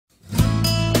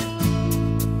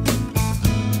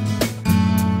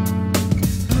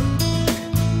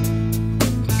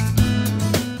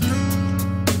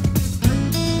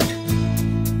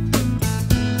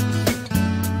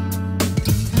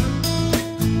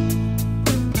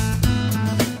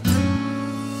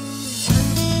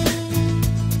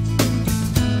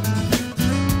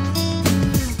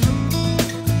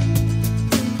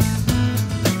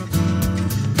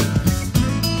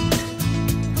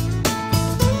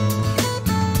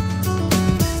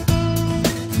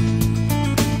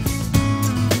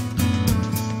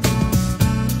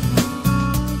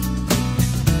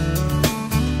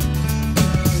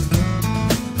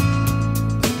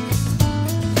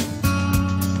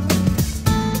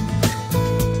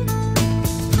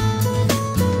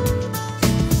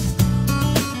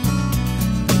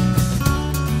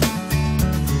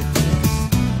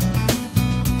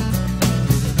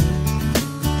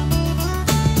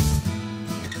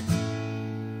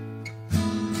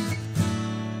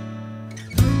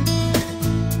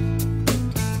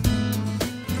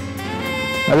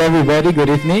Hello everybody,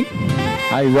 good evening.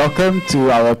 Hi, welcome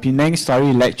to our Penang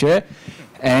Story Lecture.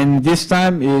 And this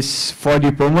time is for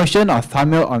the promotion of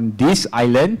Tamil on this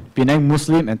island, Penang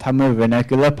Muslim and Tamil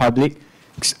Vernacular Public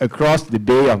across the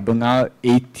Bay of Bengal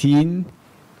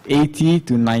 1880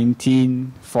 to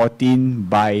 1914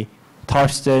 by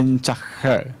Torsten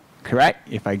Tschacher.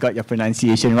 Correct? If I got your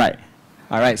pronunciation right.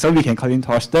 Alright, so we can call him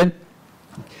Torsten.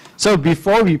 So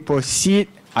before we proceed,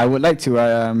 I would like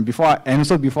to,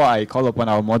 before I call upon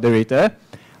our moderator,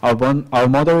 our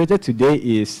moderator today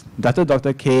is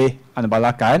Dr. K.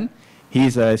 Anbalakan. He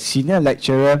is a senior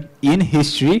lecturer in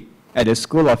history at the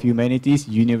School of Humanities,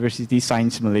 University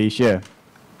Science Malaysia.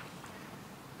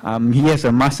 He has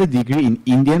a master's degree in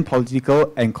Indian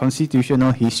political and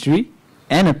constitutional history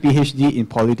and a PhD in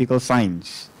political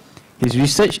science. His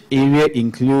research area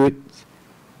includes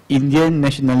Indian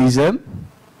nationalism,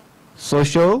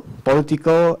 social,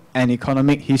 political, and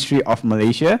economic history of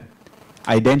Malaysia,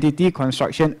 identity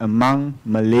construction among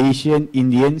Malaysian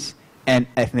Indians, and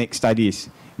ethnic studies.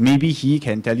 Maybe he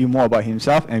can tell you more about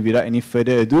himself, and without any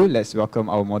further ado, let's welcome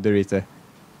our moderator.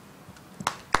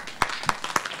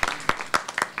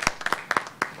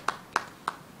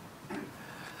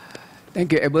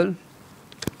 Thank you, Abel.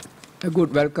 A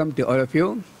good welcome to all of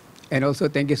you, and also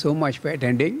thank you so much for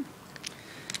attending,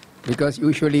 because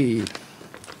usually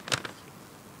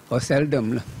or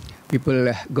seldom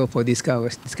people go for this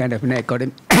kind of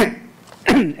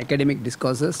academic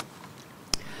discourses.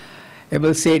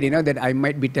 Abel said, that I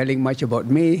might be telling much about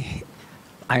me.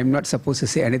 I'm not supposed to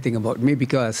say anything about me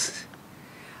because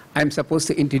I'm supposed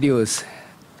to introduce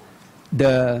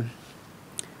the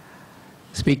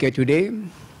speaker today,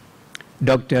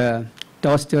 Dr.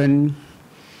 Torsten.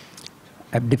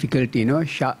 I have difficulty,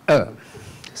 Tschacher.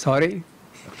 Sorry.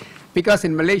 Because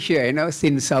in Malaysia,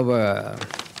 since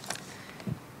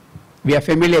we are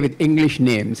familiar with English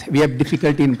names, we have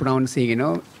difficulty in pronouncing,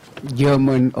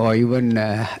 German or even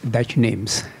Dutch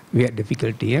names. We have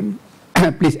difficulty.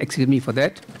 Please excuse me for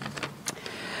that.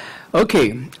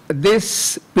 Okay,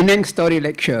 this Penang Story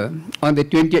Lecture on the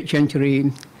 20th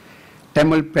century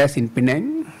Tamil press in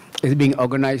Penang is being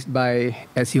organized by,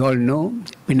 as you all know,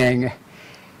 Penang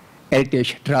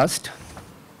Heritage Trust,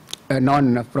 a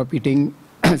non-profit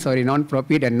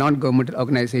and non-governmental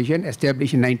organization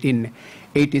established in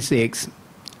 1986.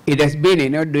 It has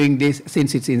been, doing this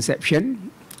since its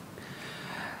inception.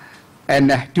 And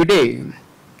today,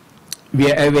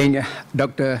 we are having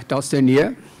Dr. Torsten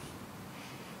here,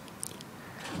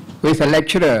 who is a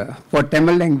lecturer for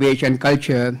Tamil language and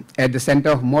culture at the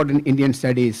Center of Modern Indian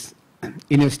Studies,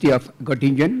 University of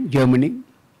Gottingen, Germany.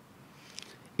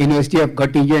 University of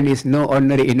Gottingen is no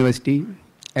ordinary university,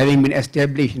 having been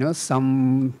established,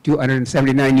 some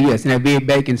 279 years, way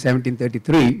back in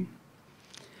 1733.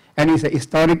 And it's a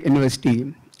historic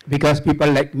university because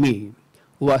people like me,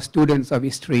 who are students of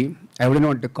history, I wouldn't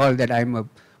want to call that I'm a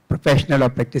professional or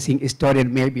practicing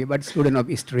historian maybe, but student of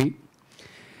history.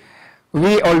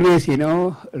 We always,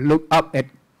 look up at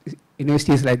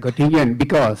universities like Gottingen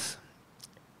because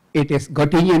it is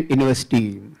Gottingen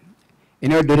University,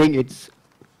 during its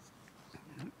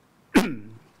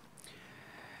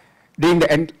during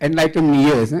the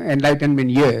Enlightenment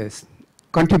years,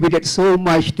 contributed so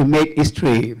much to make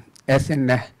history as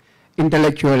an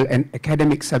intellectual and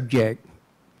academic subject.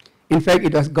 In fact,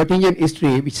 it was Gottingen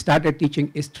history which started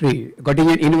teaching history,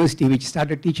 Gottingen University which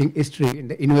started teaching history in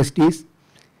the universities,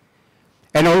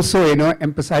 and also,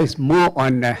 emphasized more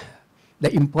on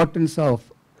the importance of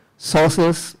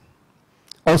sources,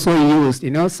 also used,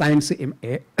 science,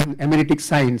 hermeneutic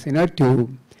science, to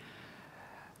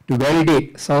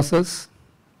validate sources.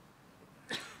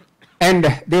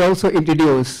 And they also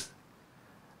introduced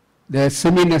the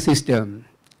seminar system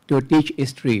to teach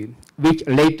history, which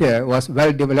later was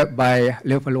well developed by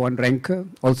Leopold von Ranke,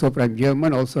 also from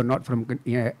German, also not from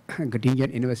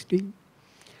Gottingen University.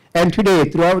 And today,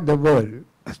 throughout the world,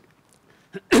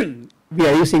 we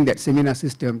are using that seminar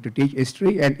system to teach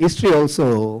history, and history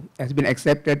also has been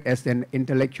accepted as an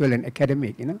intellectual and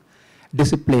academic,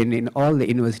 discipline in all the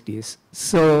universities.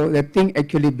 So the thing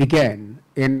actually began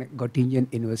in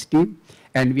Gottingen University,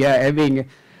 and we are having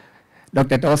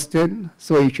Dr. Torsten,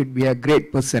 so he should be a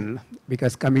great person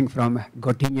because coming from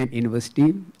Gottingen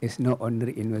University is no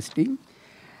ordinary university.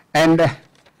 And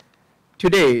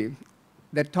today,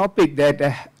 the topic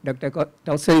that Dr.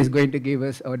 Torsten is going to give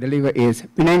us or deliver is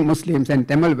Penang Muslims and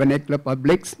Tamil vernacular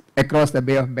publics across the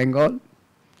Bay of Bengal.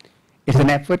 It's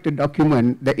an effort to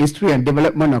document the history and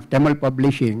development of Tamil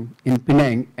publishing in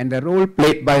Penang and the role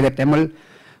played by the Tamil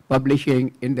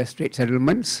publishing in the Strait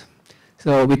settlements.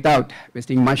 So without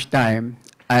wasting much time,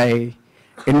 I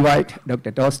invite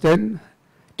Dr. Torsten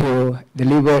to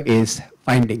deliver its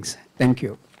findings. Thank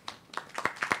you.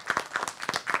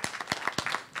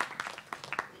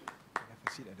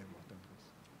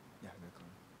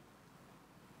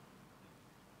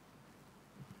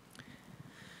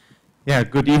 Yeah,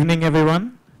 good evening,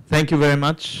 everyone. Thank you very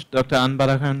much, Dr.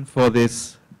 Anbarakan, for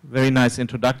this very nice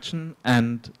introduction.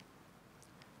 And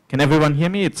can everyone hear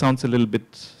me? It sounds a little bit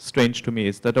strange to me.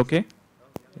 Is that okay?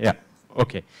 Yeah,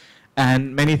 okay.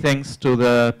 And many thanks to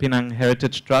the Penang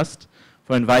Heritage Trust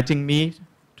for inviting me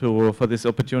for this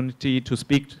opportunity to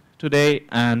speak today.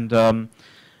 And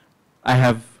I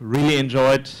have really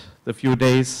enjoyed the few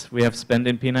days we have spent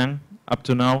in Penang up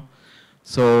to now.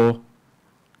 So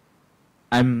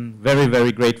I'm very,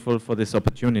 very grateful for this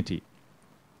opportunity.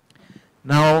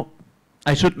 Now,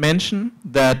 I should mention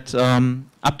that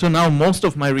up to now, most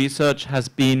of my research has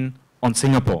been on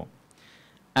Singapore.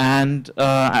 And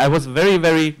I was very,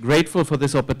 very grateful for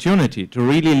this opportunity to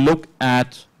really look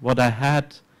at what I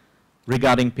had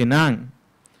regarding Penang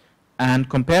and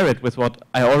compare it with what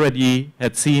I already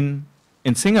had seen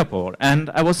in Singapore. And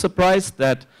I was surprised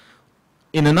that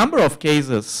in a number of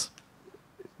cases,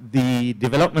 the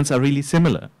developments are really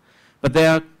similar. But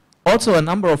there are also a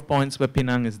number of points where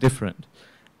Penang is different.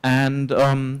 And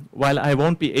while I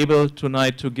won't be able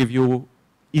tonight to give you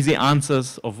easy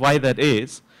answers of why that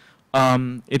is,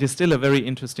 it is still a very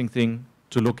interesting thing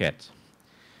to look at.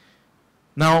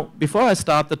 Now, before I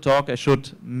start the talk, I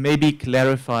should maybe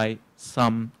clarify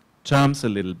some terms a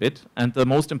little bit. And the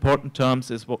most important term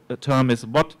is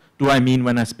what do I mean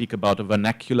when I speak about a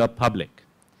vernacular public?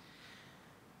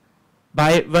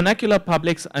 By vernacular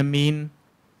publics, I mean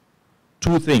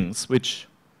two things which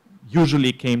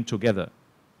usually came together.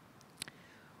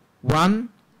 One,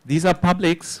 these are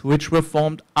publics which were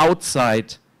formed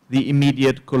outside the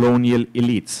immediate colonial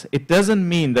elites. It doesn't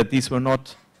mean that these were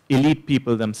not elite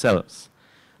people themselves,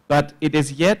 but it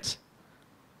is yet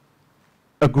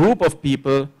a group of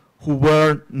people who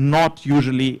were not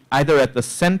usually either at the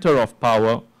center of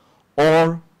power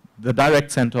or the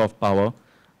direct center of power,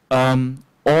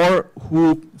 or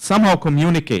who somehow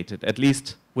communicated, at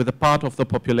least with a part of the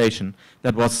population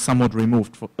that was somewhat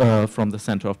removed from the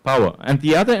center of power. And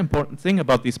the other important thing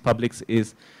about these publics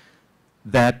is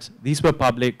that these were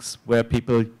publics where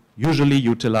people usually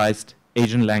utilized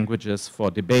Asian languages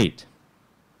for debate.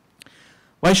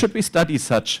 Why should we study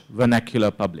such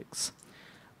vernacular publics?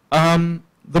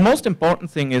 The most important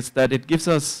thing is that it gives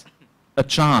us a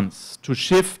chance to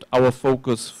shift our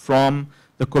focus from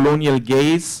the colonial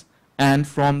gaze and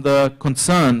from the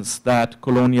concerns that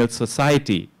colonial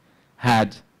society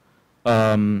had,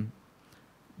 the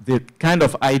kind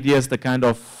of ideas, the kind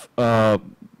of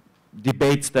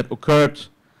debates that occurred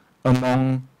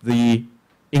among the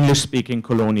English-speaking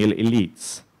colonial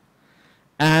elites,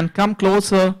 and come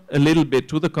closer a little bit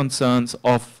to the concerns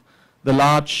of the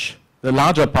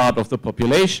larger part of the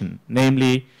population,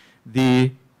 namely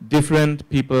the different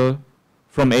people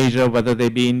from Asia, whether they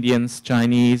be Indians,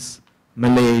 Chinese,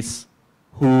 Malays,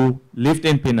 who lived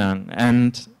in Penang,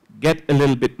 and get a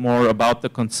little bit more about the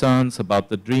concerns, about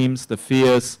the dreams, the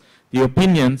fears, the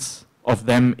opinions of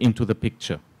them into the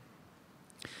picture.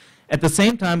 At the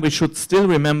same time, we should still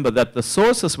remember that the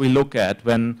sources we look at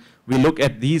when we look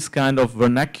at these kind of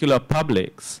vernacular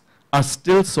publics are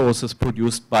still sources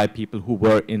produced by people who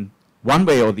were in one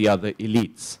way or the other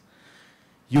elites.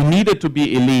 You needed to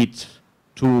be elite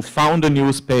to found a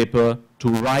newspaper, to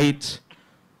write,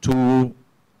 to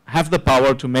have the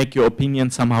power to make your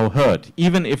opinion somehow heard,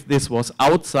 even if this was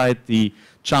outside the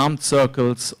charmed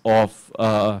circles of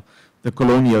the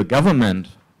colonial government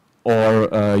or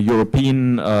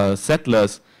European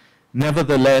settlers.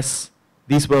 Nevertheless,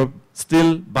 these were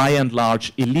still by and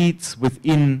large elites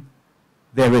within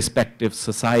their respective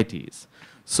societies.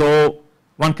 So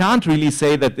one can't really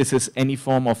say that this is any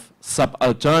form of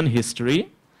subaltern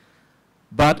history,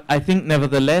 but I think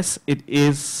nevertheless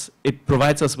it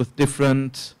provides us with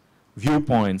different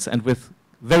viewpoints and with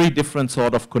very different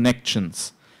sort of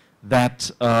connections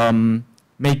that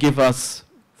may give us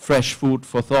fresh food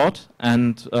for thought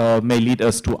and may lead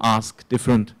us to ask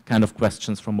different kind of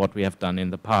questions from what we have done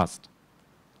in the past.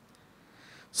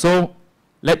 So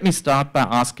let me start by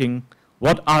asking,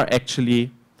 what are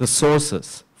actually the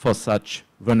sources for such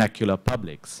vernacular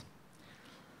publics?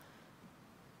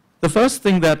 The first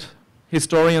thing that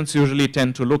historians usually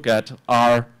tend to look at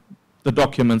are the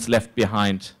documents left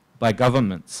behind by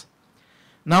governments.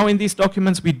 Now, in these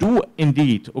documents, we do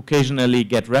indeed occasionally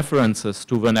get references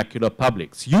to vernacular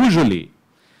publics, usually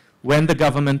when the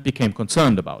government became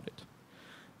concerned about it.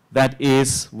 That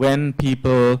is, when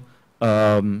people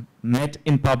met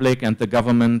in public and the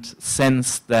government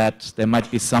sensed that there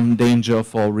might be some danger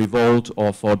for revolt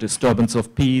or for disturbance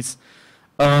of peace.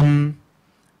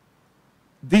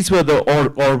 These were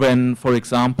or when, for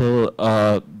example,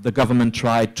 the government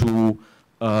tried to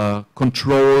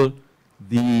control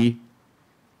the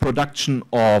production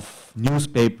of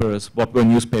newspapers, what were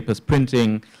newspapers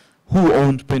printing, who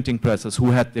owned printing presses,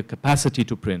 who had the capacity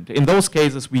to print. In those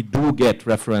cases, we do get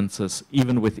references,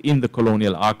 even within the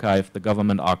colonial archive, the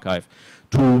government archive,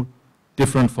 to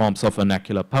different forms of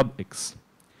vernacular publics.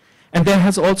 And there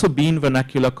has also been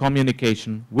vernacular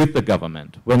communication with the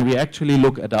government. When we actually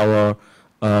look at our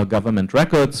government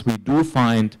records, we do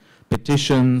find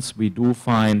petitions, we do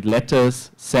find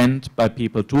letters sent by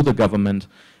people to the government,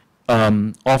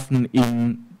 often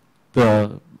in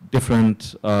the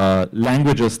different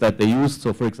languages that they use.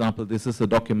 So for example, this is a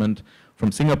document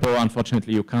from Singapore.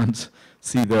 Unfortunately, you can't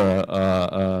see the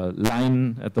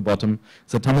line at the bottom.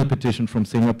 It's a Tamil petition from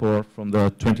Singapore from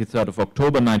the 23rd of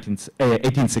October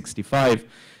 1865,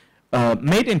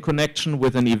 made in connection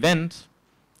with an event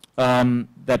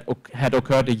that had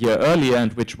occurred a year earlier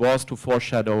and which was to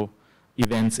foreshadow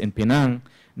events in Penang,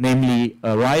 namely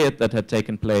a riot that had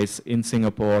taken place in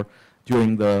Singapore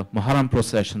during the Muharram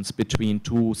processions between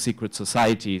two secret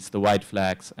societies, the white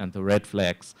flags and the red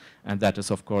flags. And that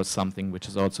is, of course, something which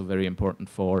is also very important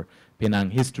for Penang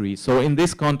history. So in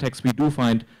this context, we do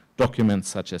find documents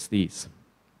such as these.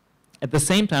 At the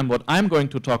same time, what I'm going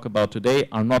to talk about today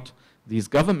are not these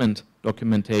government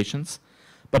documentations,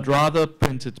 but rather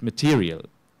printed material.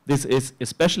 This is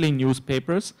especially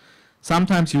newspapers,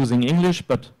 sometimes using English,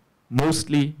 but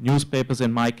mostly newspapers,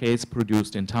 in my case,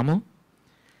 produced in Tamil,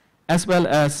 as well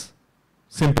as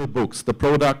simple books, the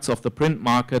products of the print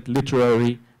market,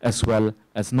 literary as well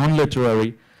as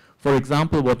non-literary. For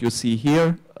example, what you see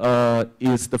here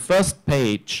is the first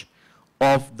page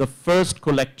of the first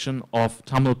collection of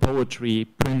Tamil poetry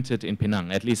printed in Penang,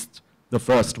 at least the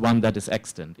first one that is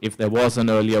extant. If there was an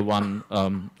earlier one,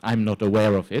 I'm not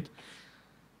aware of it.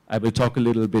 I will talk a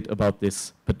little bit about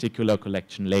this particular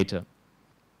collection later.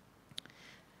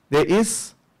 There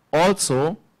is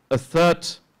also a third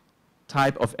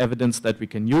type of evidence that we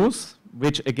can use,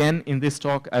 which again in this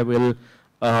talk I will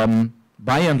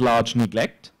by and large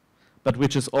neglect, but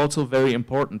which is also very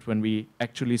important when we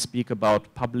actually speak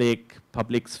about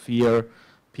public sphere,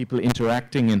 people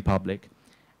interacting in public.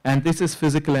 And this is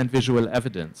physical and visual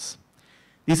evidence.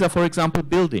 These are, for example,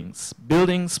 buildings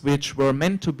which were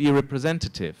meant to be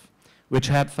representative, which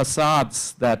had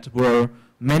facades that were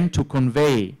meant to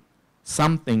convey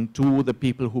something to the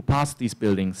people who passed these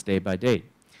buildings day by day.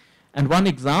 And one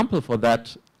example for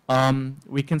that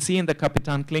we can see in the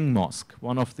Kapitan Kling Mosque,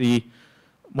 one of the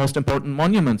most important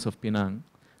monuments of Penang.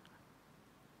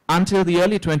 Until the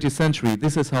early 20th century,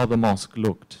 this is how the mosque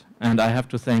looked. And I have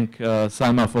to thank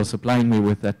Salma for supplying me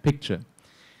with that picture.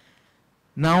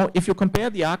 Now, if you compare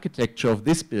the architecture of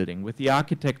this building with the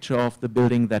architecture of the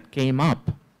building that came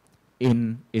up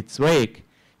in its wake,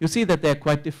 you see that they're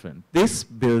quite different. This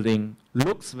building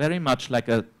looks very much like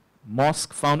a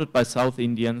mosque founded by South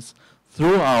Indians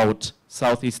throughout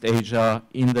Southeast Asia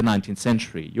in the 19th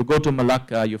century. You go to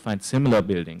Malacca, you find similar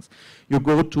buildings. You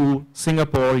go to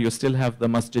Singapore, you still have the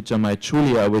Masjid Jamai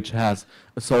Chulia, which has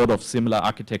a sort of similar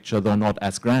architecture, though not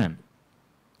as grand.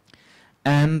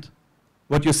 And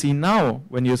what you see now,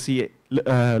 when you see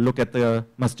look at the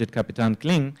Masjid Kapitan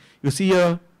Kling, you see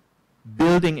a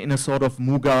building in a sort of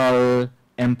Mughal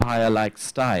empire-like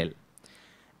style.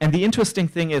 And the interesting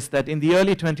thing is that in the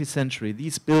early 20th century,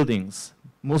 these buildings,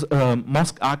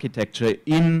 mosque architecture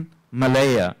in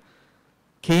Malaya,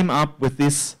 came up with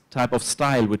this type of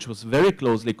style, which was very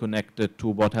closely connected to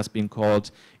what has been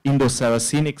called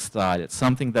Indo-Saracenic style. It's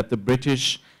something that the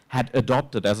British had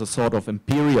adopted as a sort of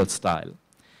imperial style.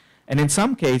 And in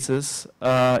some cases,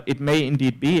 it may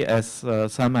indeed be, as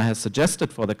Salma has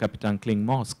suggested for the Kapitan Kling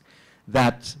Mosque,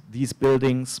 that these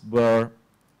buildings were,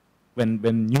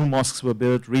 when new mosques were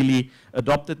built, really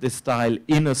adopted this style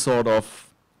in a sort of,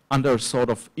 under sort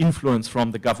of influence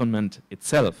from the government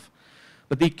itself.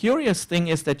 But the curious thing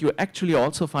is that you actually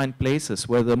also find places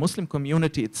where the Muslim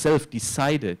community itself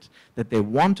decided that they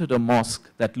wanted a mosque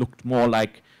that looked more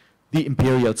like the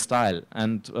imperial style.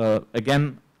 And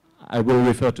again, I will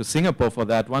refer to Singapore for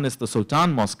that. One is the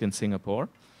Sultan Mosque in Singapore,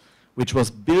 which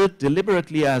was built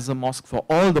deliberately as a mosque for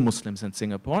all the Muslims in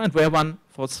Singapore, and where one,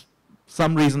 for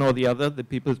some reason or the other, the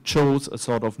people chose a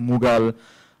sort of Mughal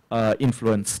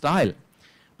influenced style.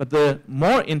 But the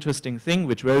more interesting thing,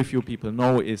 which very few people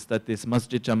know, is that this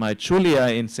Masjid Jamai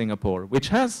Chulia in Singapore, which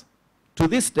has, to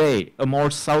this day, a more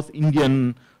South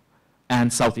Indian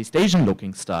and Southeast Asian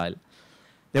looking style,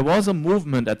 there was a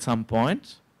movement at some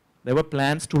point there were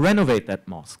plans to renovate that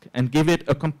mosque and give it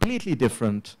a completely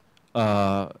different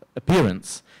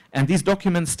appearance. And these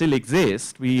documents still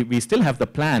exist. We still have the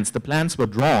plans. The plans were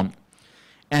drawn.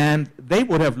 And they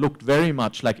would have looked very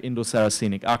much like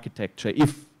Indo-Saracenic architecture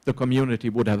if the community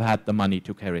would have had the money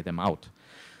to carry them out.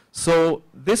 So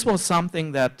this was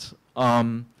something that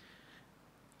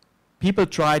people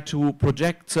tried to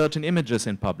project certain images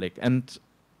in public. And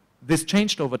this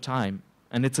changed over time.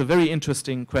 And it's a very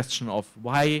interesting question of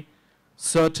why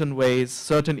certain ways,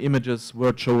 certain images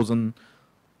were chosen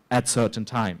at certain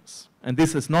times. And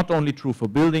this is not only true for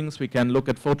buildings. We can look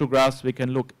at photographs. We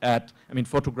can look at,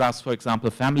 photographs, for example,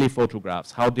 family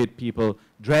photographs. How did people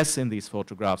dress in these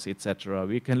photographs, etc.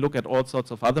 We can look at all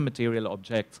sorts of other material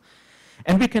objects.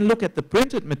 And we can look at the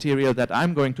printed material that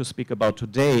I'm going to speak about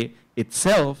today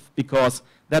itself, because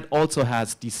that also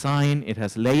has design, it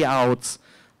has layouts,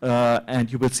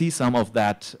 and you will see some of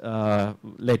that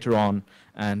later on,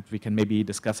 and we can maybe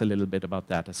discuss a little bit about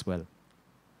that as well.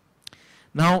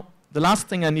 Now, the last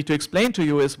thing I need to explain to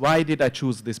you is why did I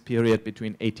choose this period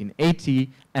between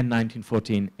 1880 and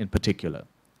 1914 in particular.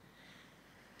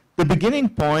 The beginning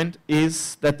point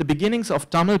is that the beginnings of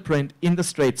Tamil print in the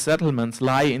Straits settlements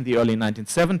lie in the early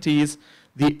 1970s.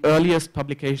 The earliest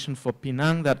publication for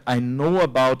Penang that I know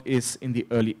about is in the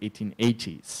early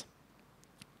 1880s.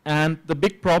 And the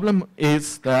big problem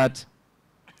is that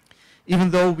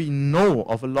even though we know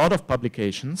of a lot of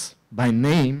publications by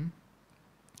name,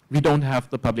 we don't have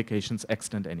the publications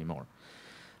extant anymore.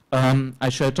 I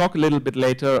shall talk a little bit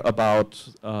later about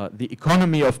the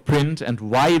economy of print and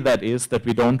why that is that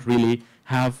we don't really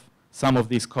have some of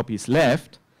these copies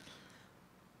left.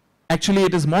 Actually,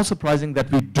 it is more surprising that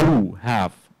we do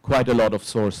have quite a lot of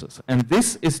sources. And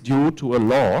this is due to a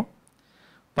law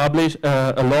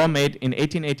made in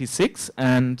 1886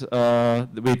 and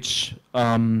which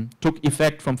took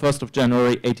effect from 1st of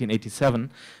January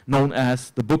 1887, known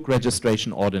as the Book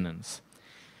Registration Ordinance.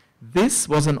 This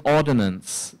was an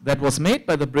ordinance that was made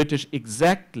by the British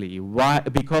exactly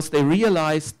because they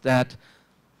realized that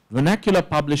vernacular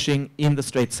publishing in the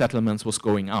Straits settlements was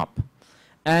going up.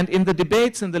 And in the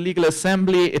debates in the legal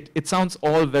assembly, it sounds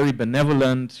all very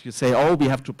benevolent. You say, oh, we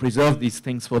have to preserve these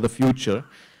things for the future.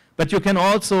 But you can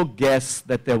also guess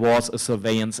that there was a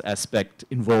surveillance aspect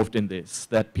involved in this,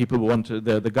 that people wanted,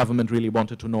 the government really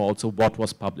wanted to know also what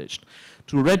was published.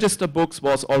 To register books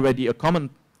was already a common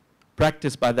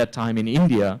practice by that time in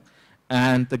India,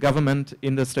 and the government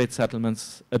in the Straits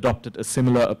settlements adopted a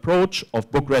similar approach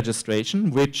of book registration,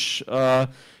 which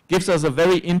gives us a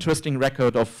very interesting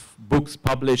record of books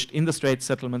published in the Straits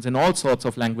settlements in all sorts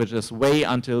of languages way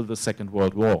until the Second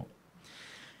World War.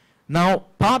 Now,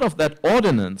 part of that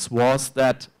ordinance was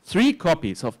that 3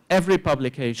 copies of every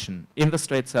publication in the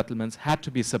Straits settlements had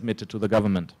to be submitted to the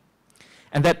government.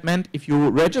 And that meant if you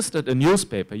registered a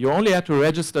newspaper, you only had to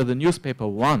register the newspaper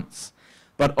once.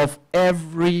 But of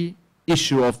every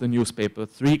issue of the newspaper,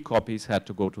 3 copies had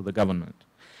to go to the government.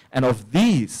 And of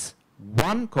these,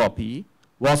 1 copy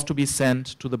was to be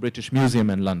sent to the British Museum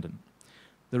in London.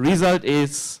 The result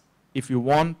is, if you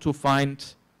want to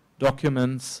find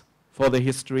documents for the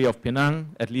history of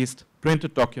Penang, at least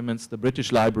printed documents, the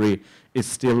British Library is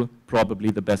still probably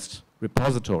the best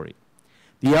repository.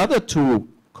 The other 2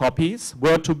 copies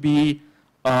were to be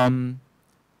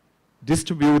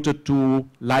distributed to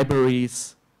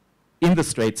libraries in the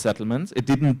Straits settlements. It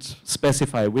didn't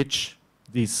specify which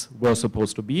these were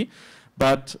supposed to be,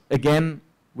 but again,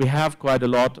 we have quite a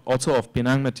lot also of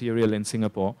Penang material in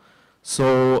Singapore.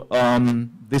 So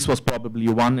this was probably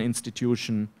one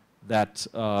institution that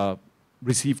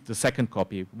received the 2nd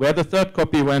copy. Where the 3rd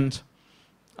copy went,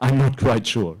 I'm not quite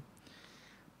sure.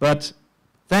 But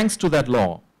thanks to that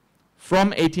law, from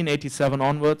 1887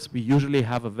 onwards, we usually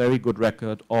have a very good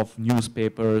record of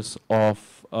newspapers,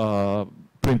 of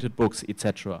printed books,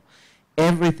 etc.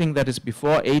 Everything that is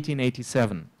before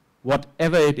 1887,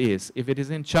 whatever it is, if it is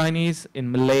in Chinese,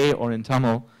 in Malay, or in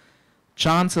Tamil,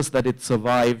 chances that it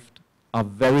survived are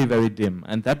very, very dim.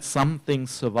 And that some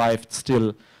things survived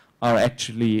still are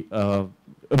actually a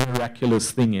miraculous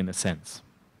thing in a sense.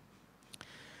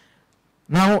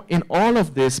 Now, in all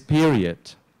of this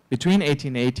period, between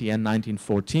 1880 and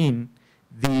 1914,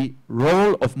 the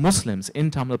role of Muslims in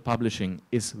Tamil publishing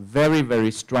is very, very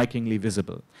strikingly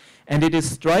visible. And it is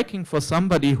striking for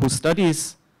somebody who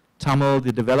studies Tamil,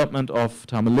 the development of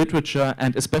Tamil literature,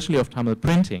 and especially of Tamil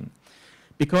printing.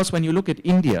 Because when you look at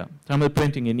India, Tamil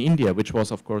printing in India, which was,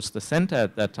 of course, the center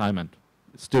at that time and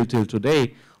still till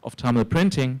today of Tamil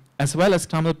printing, as well as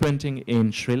Tamil printing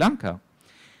in Sri Lanka,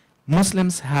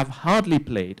 Muslims have hardly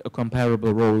played a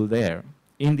comparable role there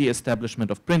in the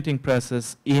establishment of printing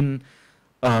presses, in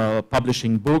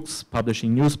publishing books,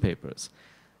 publishing newspapers.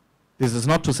 This is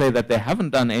not to say that they haven't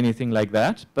done anything like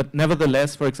that, but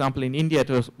nevertheless, for example, in India,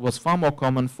 it was far more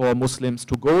common for Muslims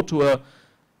to go to a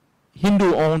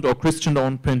Hindu-owned or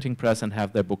Christian-owned printing press and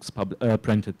have their books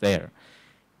printed there.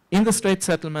 In the Straits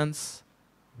Settlements,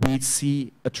 we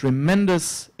see a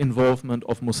tremendous involvement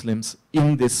of Muslims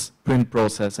in this print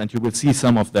process, and you will see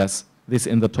some of this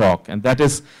in the talk. And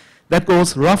that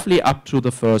goes roughly up to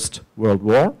the First World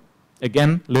War.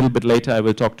 Again, a little bit later, I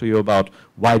will talk to you about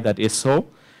why that is so.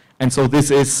 And so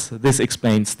this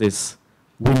explains this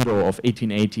window of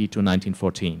 1880 to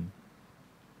 1914.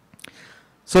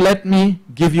 So let me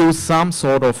give you some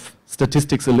sort of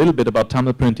statistics a little bit about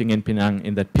Tamil printing in Penang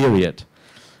in that period.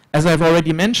 As I've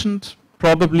already mentioned,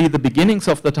 probably the beginnings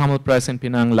of the Tamil press in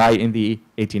Penang lie in the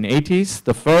 1880s.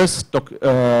 The first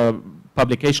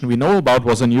publication we know about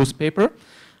was a newspaper,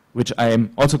 which I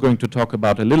am also going to talk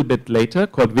about a little bit later,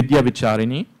 called Vidya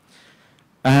Vicharini.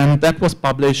 And that was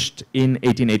published in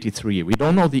 1883. We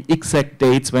don't know the exact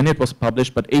dates when it was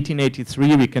published, but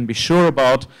 1883 we can be sure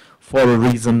about for a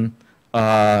reason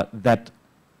that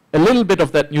a little bit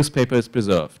of that newspaper is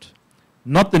preserved.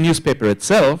 Not the newspaper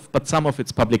itself, but some of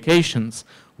its publications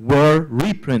were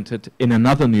reprinted in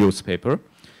another newspaper.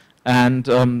 And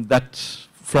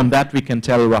from that we can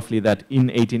tell roughly that in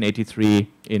 1883,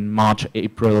 in March,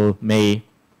 April, May,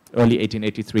 early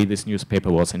 1883, this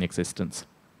newspaper was in existence.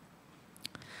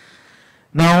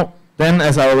 Now, then,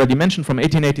 as I already mentioned, from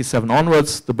 1887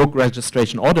 onwards, the Book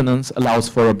Registration Ordinance allows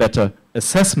for a better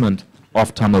assessment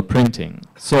of Tamil printing.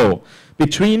 So,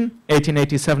 between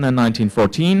 1887 and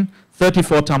 1914,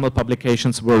 34 Tamil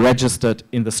publications were registered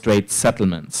in the Straits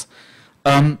Settlements.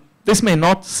 This may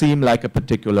not seem like a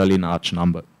particularly large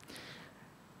number.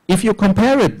 If you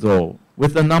compare it, though,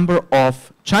 with the number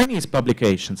of Chinese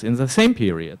publications in the same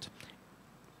period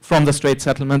from the Straits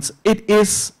Settlements, it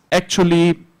is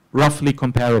actually roughly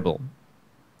comparable.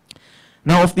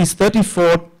 Now, of these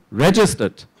 34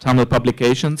 registered Tamil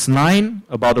publications, 9,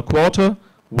 about a quarter,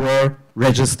 were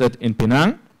registered in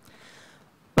Penang.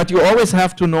 But you always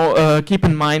have to keep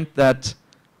in mind that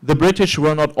the British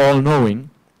were not all-knowing,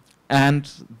 and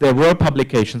there were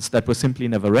publications that were simply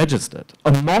never registered.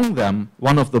 Among them,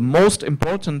 one of the most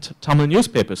important Tamil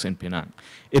newspapers in Penang.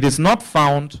 It is not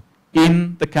found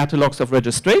in the catalogues of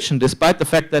registration, despite the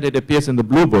fact that it appears in the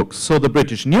blue books, so the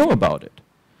British knew about it.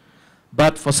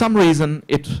 But for some reason,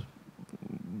 it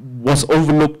was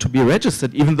overlooked to be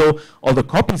registered, even though all the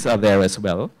copies are there as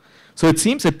well. So it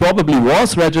seems it probably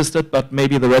was registered, but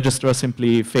maybe the registrar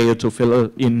simply failed to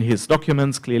fill in his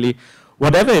documents clearly.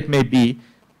 Whatever it may be,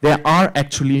 there are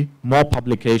actually more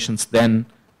publications than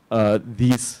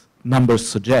these numbers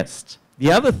suggest.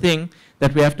 The other thing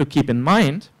that we have to keep in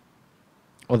mind,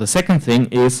 or the second thing,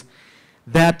 is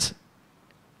that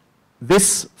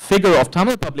this figure of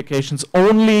Tamil publications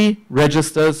only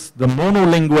registers the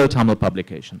monolingual Tamil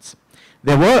publications.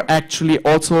 There were actually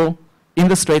also in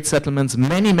the Straits Settlements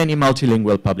many, many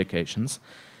multilingual publications,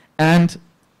 and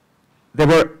there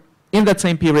were in that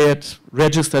same period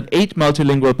registered 8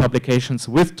 multilingual publications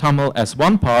with Tamil as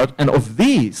one part, and of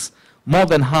these, more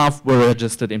than half were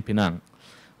registered in Penang,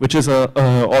 which is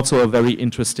also a very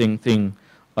interesting thing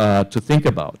to think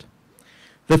about.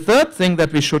 The third thing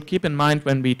that we should keep in mind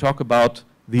when we talk about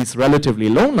these relatively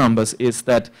low numbers is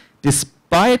that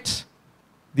despite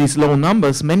these low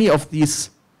numbers, many of these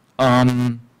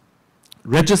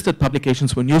registered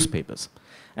publications were newspapers.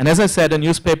 And as I said, a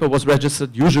newspaper was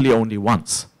registered usually only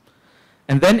once.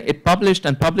 And then it published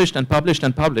and published and published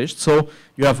and published. So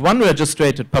you have one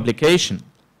registered publication,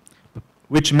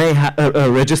 which may have a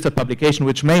registered publication,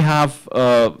 which may have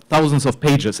thousands of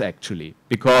pages actually,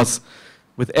 because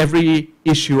with every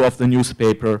issue of the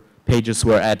newspaper, pages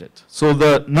were added. So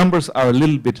the numbers are a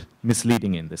little bit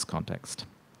misleading in this context.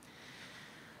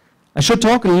 I should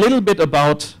talk a little bit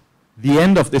about the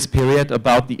end of this period,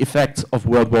 about the effects of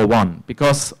World War I,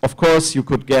 because of course you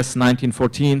could guess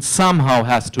 1914 somehow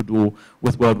has to do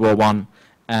with World War I,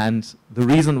 and the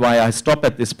reason why I stop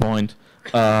at this point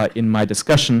in my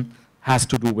discussion has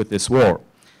to do with this war.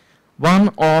 One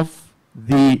of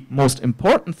the most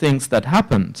important things that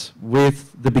happened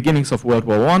with the beginnings of World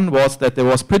War I was that there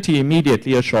was pretty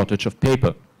immediately a shortage of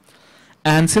paper.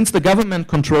 And since the government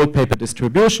controlled paper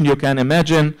distribution, you can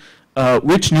imagine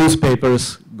which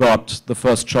newspapers got the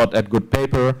first shot at good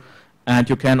paper, and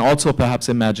you can also perhaps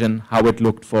imagine how it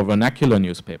looked for vernacular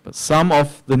newspapers. Some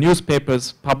of the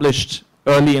newspapers published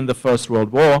early in the First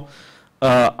World War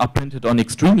are printed on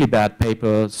extremely bad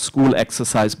paper, school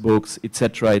exercise books,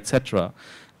 etc., etc.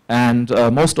 and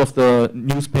most of the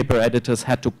newspaper editors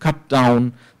had to cut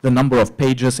down the number of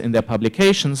pages in their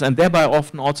publications, and thereby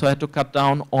often also had to cut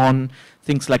down on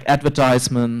things like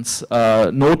advertisements,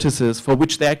 notices, for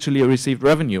which they actually received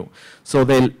revenue. So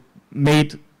they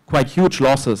made quite huge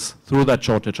losses through that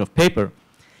shortage of paper.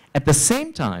 At the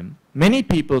same time, many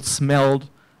people smelled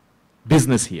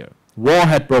business here. War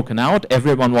had broken out,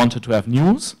 everyone wanted to have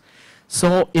news.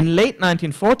 So in late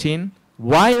 1914,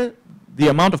 while the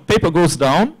amount of paper goes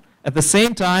down, at the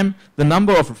same time, the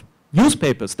number of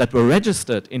newspapers that were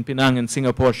registered in Penang and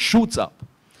Singapore shoots up.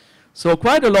 So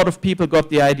quite a lot of people got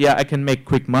the idea, I can make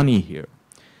quick money here.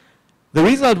 The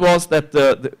result was that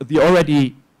the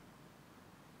already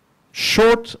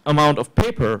short amount of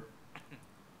paper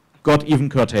got even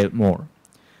curtailed more.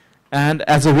 And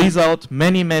as a result,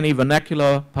 many, many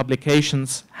vernacular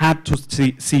publications had to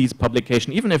cease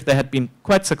publication. Even if they had been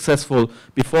quite successful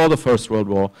before the First World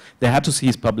War, they had to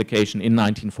cease publication in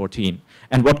 1914.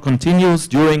 And what continues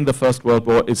during the First World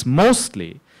War is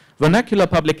mostly vernacular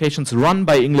publications run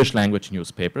by English language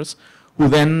newspapers, who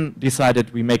then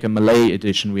decided we make a Malay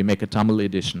edition, we make a Tamil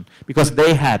edition, because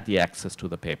they had the access to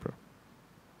the paper.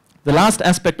 The last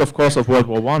aspect, of course, of World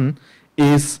War I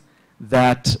is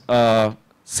that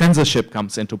censorship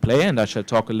comes into play, and I shall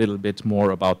talk a little bit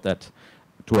more about that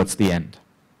towards the end.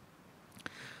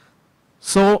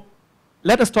 So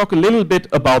let us talk a little bit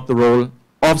about the role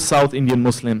of South Indian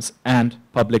Muslims and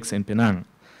publics in Penang.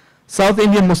 South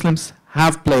Indian Muslims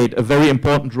have played a very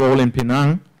important role in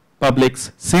Penang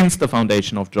publics since the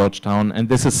foundation of Georgetown, and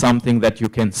this is something that you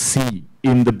can see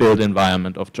in the built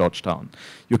environment of Georgetown.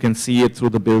 You can see it through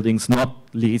the buildings, not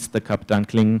least the Kapitan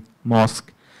Kling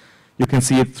Mosque. You can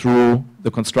see it through the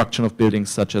construction of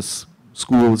buildings such as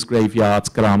schools, graveyards,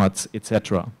 karamats,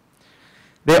 etc.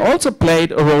 They also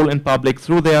played a role in public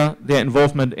through their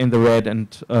involvement in the red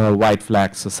and white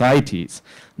flag societies.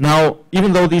 Now,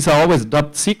 even though these are always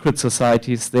dubbed secret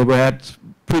societies, they were at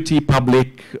pretty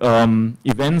public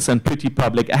events and pretty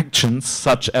public actions,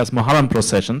 such as Muharram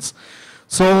processions.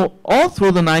 So all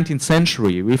through the 19th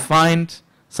century, we find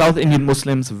South Indian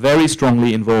Muslims very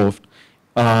strongly involved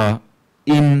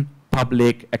in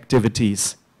public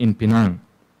activities in Penang.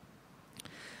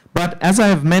 But as I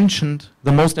have mentioned,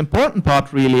 the most important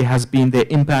part really has been their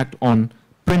impact on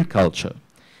print culture.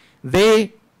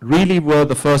 They really were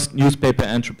the first newspaper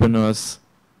entrepreneurs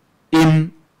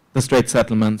in the Straits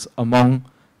Settlements among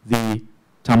the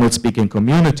Tamil-speaking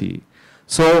community.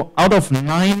 So out of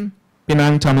 9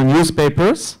 Penang Tamil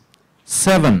newspapers,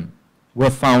 7 were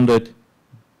founded,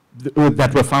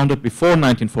 that were founded before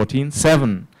 1914,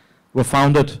 7 were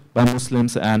founded by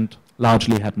Muslims and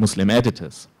largely had Muslim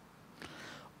editors.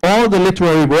 All the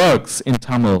literary works in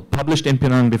Tamil published in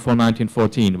Penang before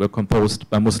 1914 were composed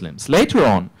by Muslims. Later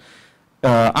on,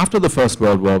 after the First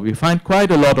World War, we find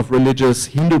quite a lot of religious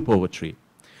Hindu poetry.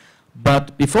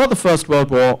 But before the First World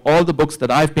War, all the books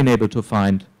that I've been able to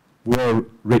find were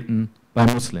written by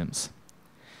Muslims.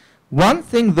 One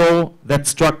thing, though, that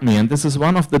struck me, and this is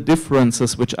one of the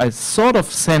differences which I sort of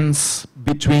sense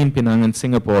between Penang and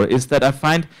Singapore, is that I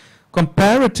find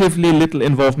comparatively little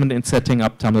involvement in setting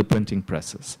up Tamil printing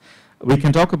presses. We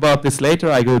can talk about this later.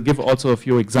 I will give also a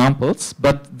few examples,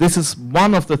 but this is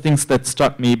one of the things that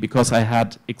struck me because I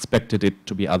had expected it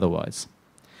to be otherwise.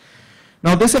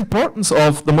 Now, this importance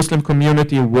of the Muslim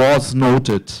community was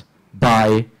noted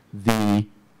by the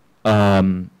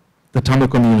Tamil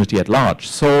community at large.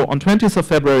 So on 20th of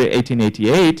February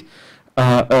 1888,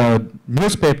 a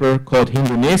newspaper called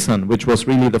Hindu Nesan, which was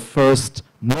really the first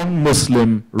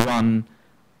non-Muslim run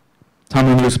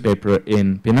Tamil newspaper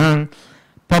in Penang,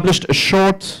 published a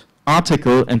short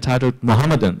article entitled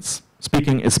Mohammedans,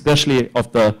 speaking especially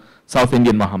of the South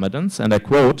Indian Mohammedans, and I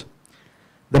quote,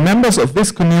 "The members of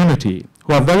this community,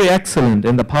 who are very excellent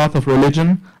in the path of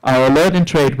religion, are alert in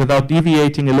trade without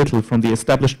deviating a little from the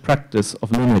established practice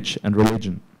of lineage and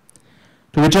religion.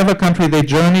 To whichever country they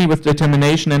journey with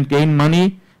determination and gain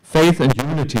money, faith and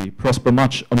unity prosper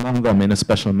much among them in a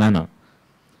special manner.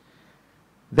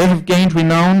 They have gained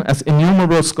renown as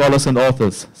innumerable scholars and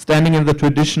authors, standing in the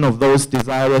tradition of those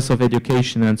desirous of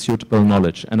education and suitable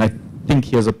knowledge." And I think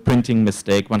here's a printing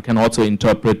mistake. One can also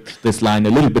interpret this line a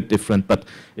little bit different, but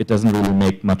it doesn't really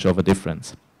make much of a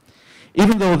difference.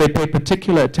 "Even though they pay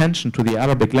particular attention to the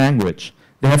Arabic language,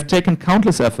 they have taken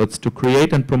countless efforts to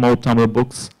create and promote Tamil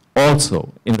books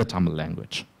also in the Tamil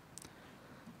language."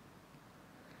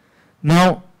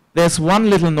 Now, there's one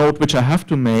little note which I have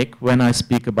to make when I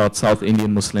speak about South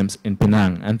Indian Muslims in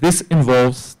Penang, and this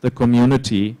involves the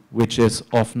community which is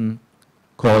often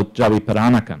called Jawi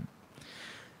Peranakan.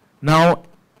 Now,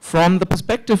 from the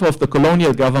perspective of the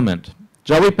colonial government,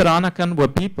 Jawi Peranakan were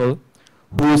people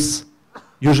whose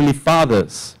usually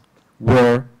fathers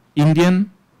were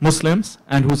Indian Muslims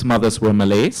and whose mothers were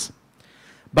Malays,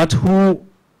 but who,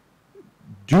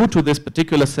 due to this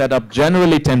particular setup,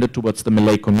 generally tended towards the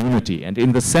Malay community. And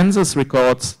in the census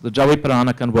records, the Jawi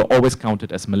Peranakan were always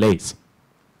counted as Malays.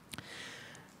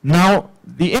 Now,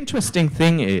 the interesting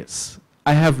thing is,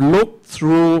 I have looked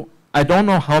through, I don't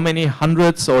know how many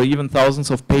hundreds or even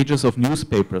thousands of pages of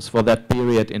newspapers for that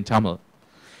period in Tamil.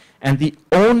 And the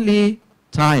only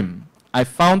time I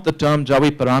found the term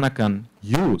Jawi Peranakan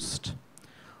used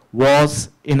was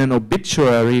in an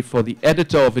obituary for the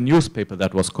editor of a newspaper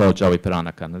that was called Jawi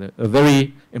Peranakan, a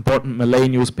very important Malay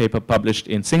newspaper published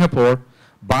in Singapore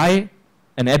by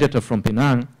an editor from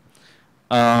Penang.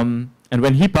 And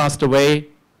when he passed away,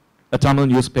 a Tamil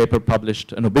newspaper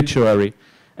published an obituary,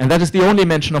 and that is the only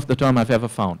mention of the term I've ever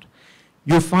found.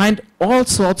 You find all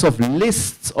sorts of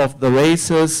lists of the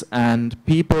races and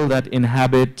people that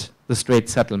inhabit the Strait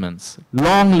settlements,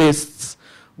 long lists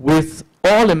with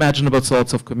all imaginable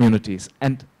sorts of communities,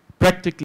 and practically